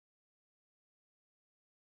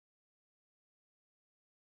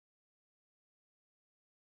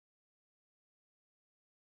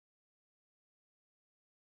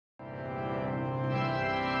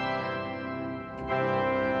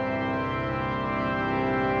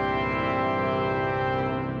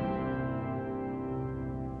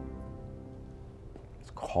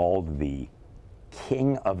Called the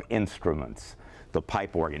king of instruments, the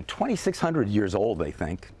pipe organ. 2,600 years old, they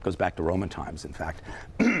think. Goes back to Roman times, in fact.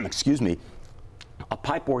 Excuse me. A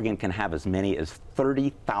pipe organ can have as many as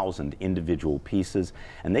 30,000 individual pieces,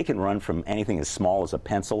 and they can run from anything as small as a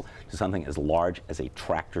pencil to something as large as a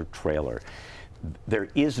tractor trailer. There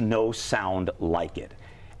is no sound like it.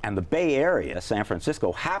 And the Bay Area, San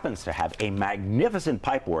Francisco, happens to have a magnificent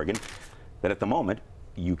pipe organ that at the moment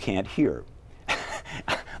you can't hear.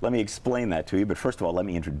 Let me explain that to you, but first of all, let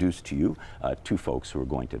me introduce to you two folks who are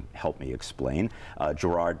going to help me explain.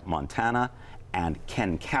 Gerard Montana and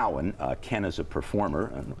Ken Cowan. Ken is a performer,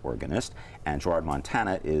 an organist, and Gerard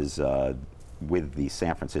Montana is with the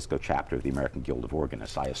San Francisco chapter of the American Guild of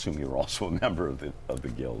Organists. I assume you're also a member of the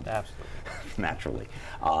Guild. Absolutely. Naturally.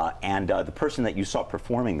 And the person that you saw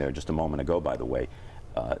performing there just a moment ago, by the way,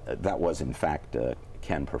 that was in fact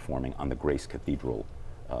Ken performing on the Grace Cathedral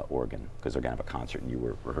organ, because they're going to have a concert and you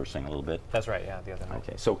were rehearsing a little bit? That's right, yeah, the other night.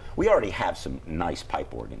 Okay, so we already have some nice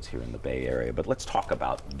pipe organs here in the Bay Area, but let's talk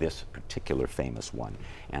about this particular famous one.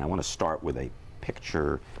 And I want to start with a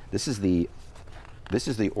picture. This is the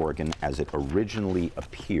organ as it originally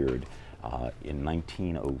appeared in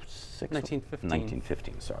 1906? 1915.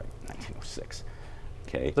 1915, sorry, 1906.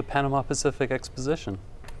 Okay. The Panama-Pacific Exposition.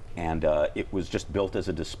 And it was just built as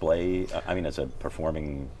a display, I mean as a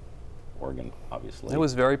performing organ, obviously. It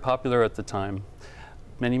was very popular at the time.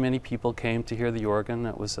 Many, many people came to hear the organ.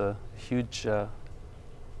 It was a huge...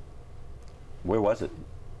 Where was it?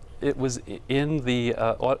 It was in the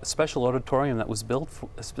special auditorium that was built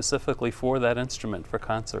specifically for that instrument for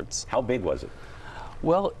concerts. How big was it?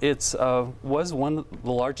 Well, it was one of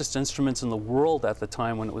the largest instruments in the world at the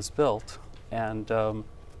time when it was built. And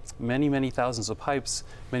many, many thousands of pipes.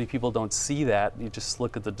 Many people don't see that. You just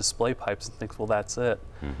look at the display pipes and think, well, that's it.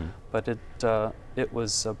 Mm-hmm. But it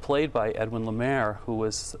was played by Edwin Lemare, who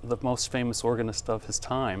was the most famous organist of his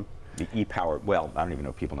time. The E-Power, well, I don't even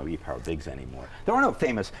know if people know E-Power Bigs anymore. There are no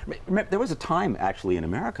famous, there was a time actually in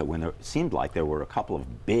America when there seemed like there were a couple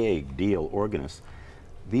of big deal organists.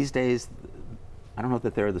 These days, I don't know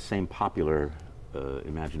that they're the same popular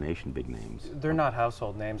imagination big names. They're not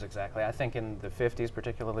household names exactly. I think in the 50s,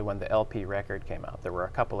 particularly when the LP record came out, there were a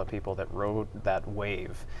couple of people that rode that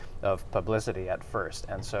wave of publicity at first,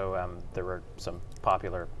 and so there were some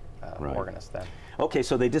popular organists then. Okay,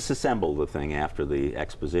 so they disassembled the thing after the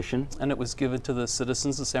exposition. And it was given to the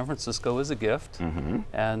citizens of San Francisco as a gift,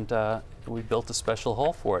 and we built a special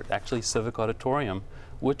hall for it, actually Civic Auditorium,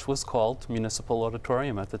 which was called Municipal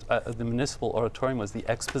Auditorium. The Municipal Auditorium was the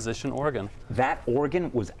Exposition Organ. That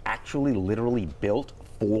organ was actually literally built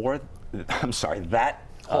for, I'm sorry, that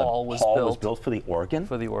hall was built for the organ?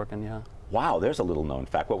 For the organ, yeah. Wow, there's a little known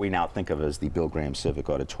fact, what we now think of as the Bill Graham Civic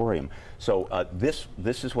Auditorium. So this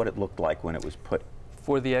is what it looked like when it was put...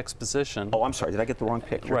 For the exposition. Oh, I'm sorry, did I get the wrong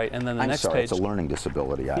picture? Right, and then the next page... I'm sorry, it's a learning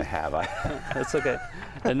disability I have. That's okay.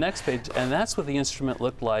 The next page, and that's what the instrument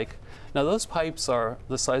looked like. Now those pipes are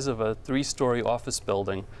the size of a 3-story office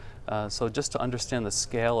building. So just to understand the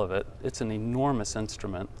scale of it, it's an enormous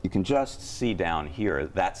instrument. You can just see down here,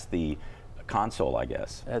 that's the console, I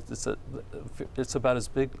guess. It's about as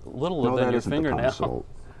big, little than your fingernail.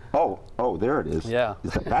 Oh, there it is. Yeah.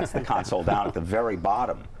 That's the console down at the very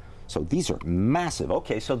bottom. So these are massive.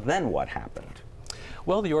 Okay, so then what happened?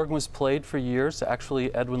 Well, the organ was played for years.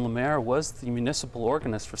 Actually, Edwin Lemare was the municipal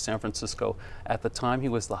organist for San Francisco. At the time, he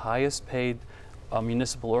was the highest paid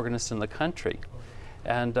municipal organist in the country.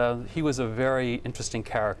 And he was a very interesting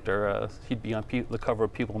character. He'd be on the cover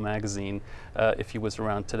of People magazine if he was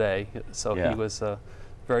around today. So he was a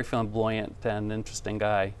very flamboyant and interesting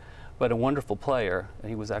guy, but a wonderful player.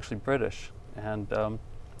 He was actually British. And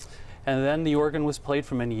then the organ was played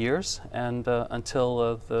for many years, and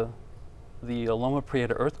until the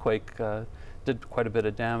Loma-Prieta earthquake did quite a bit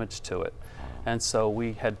of damage to it. And so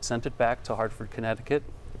we had sent it back to Hartford, Connecticut,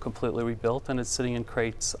 completely rebuilt, and it's sitting in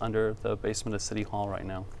crates under the basement of City Hall right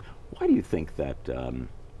now. Why do you think that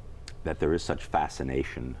that there is such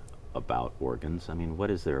fascination about organs? I mean, what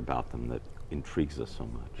is there about them that intrigues us so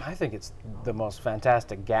much? I think it's the most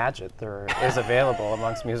fantastic gadget there is available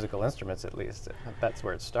amongst musical instruments, at least. That's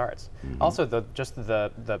where it starts. Also, just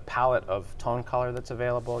the palette of tone color that's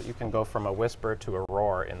available. You can go from a whisper to a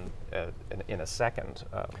roar in a second.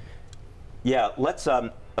 Yeah, let's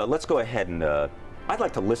go ahead and. I'd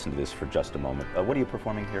like to listen to this for just a moment. What are you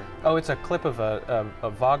performing here? Oh, it's a clip of a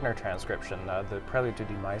Wagner transcription, the Prelude to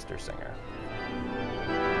Die Meistersinger.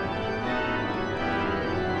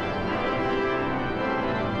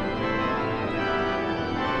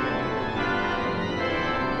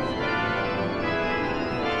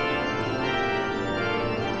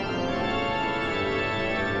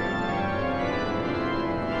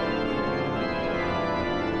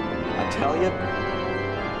 tell you,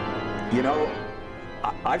 you know,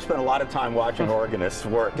 I've spent a lot of time watching organists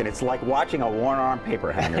work, and it's like watching a worn-arm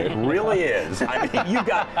paper hanger. It really is. I mean,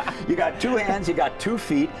 you got 2 hands, you got 2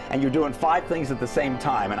 feet, and you're doing 5 things at the same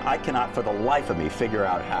time, and I cannot, for the life of me, figure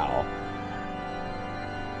out how.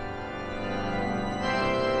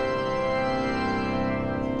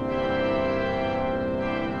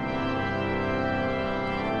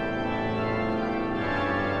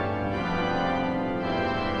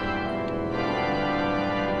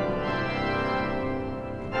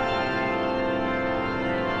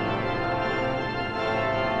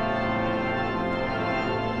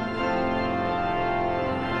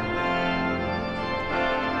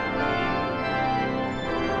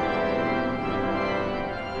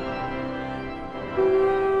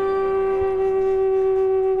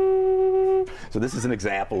 So this is an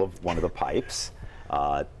example of one of the pipes,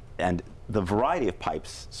 and the variety of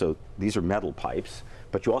pipes. So these are metal pipes,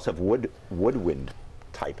 but you also have woodwind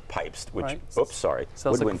type pipes, which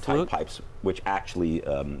woodwind type pipes, which actually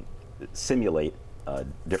simulate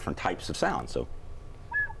different types of sound. So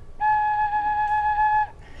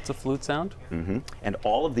it's a flute sound. Mm-hmm. And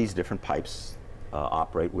all of these different pipes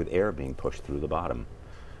operate with air being pushed through the bottom.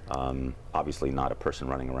 Obviously, not a person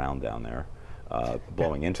running around down there.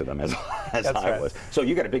 Blowing into them as I was. So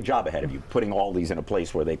you got a big job ahead of you, putting all these in a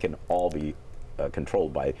place where they can all be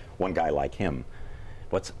controlled by one guy like him.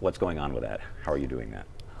 What's going on with that? How are you doing that?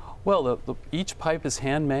 Well, each pipe is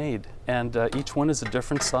handmade, and each one is a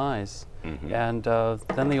different size. Mm-hmm. And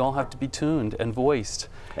then they all have to be tuned and voiced.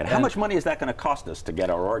 And how much money is that going to cost us to get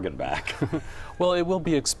our organ back? Well, it will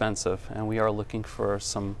be expensive, and we are looking for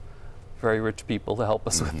some very rich people to help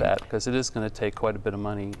us with that, because it is going to take quite a bit of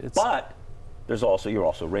money. But you're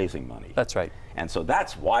also raising money. That's right. And so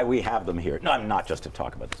that's why we have them here. No, not just to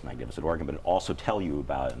talk about this magnificent organ, but also tell you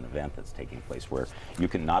about an event that's taking place where you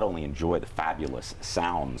can not only enjoy the fabulous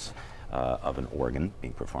sounds of an organ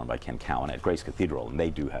being performed by Ken Cowan at Grace Cathedral, and they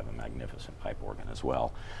do have a magnificent pipe organ as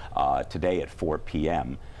well. Today at 4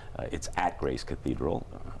 p.m., it's at Grace Cathedral.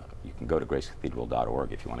 You can go to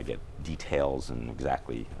gracecathedral.org if you want to get details and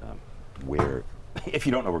exactly where, if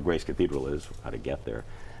you don't know where Grace Cathedral is, how to get there.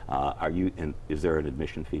 Is there an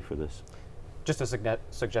admission fee for this? Just a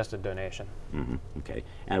suggested donation. Mm-hmm. Okay,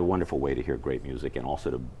 and a wonderful way to hear great music, and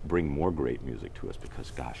also to bring more great music to us,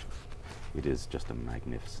 because gosh, it is just a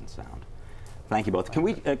magnificent sound. Thank you both. Can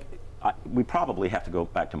we probably have to go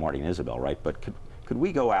back to Marty and Isabel, right? But could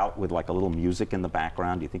we go out with like a little music in the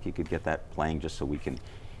background? Do you think you could get that playing just so we can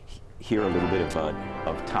hear a little bit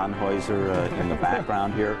of Tannhäuser in the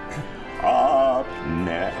background here? Up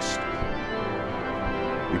next.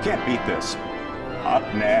 You can't beat this. Up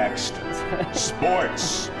next,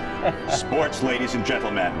 sports. Sports, ladies and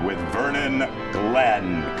gentlemen, with Vernon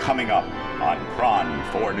Glenn coming up on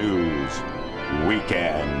KRON 4 News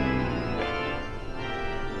Weekend.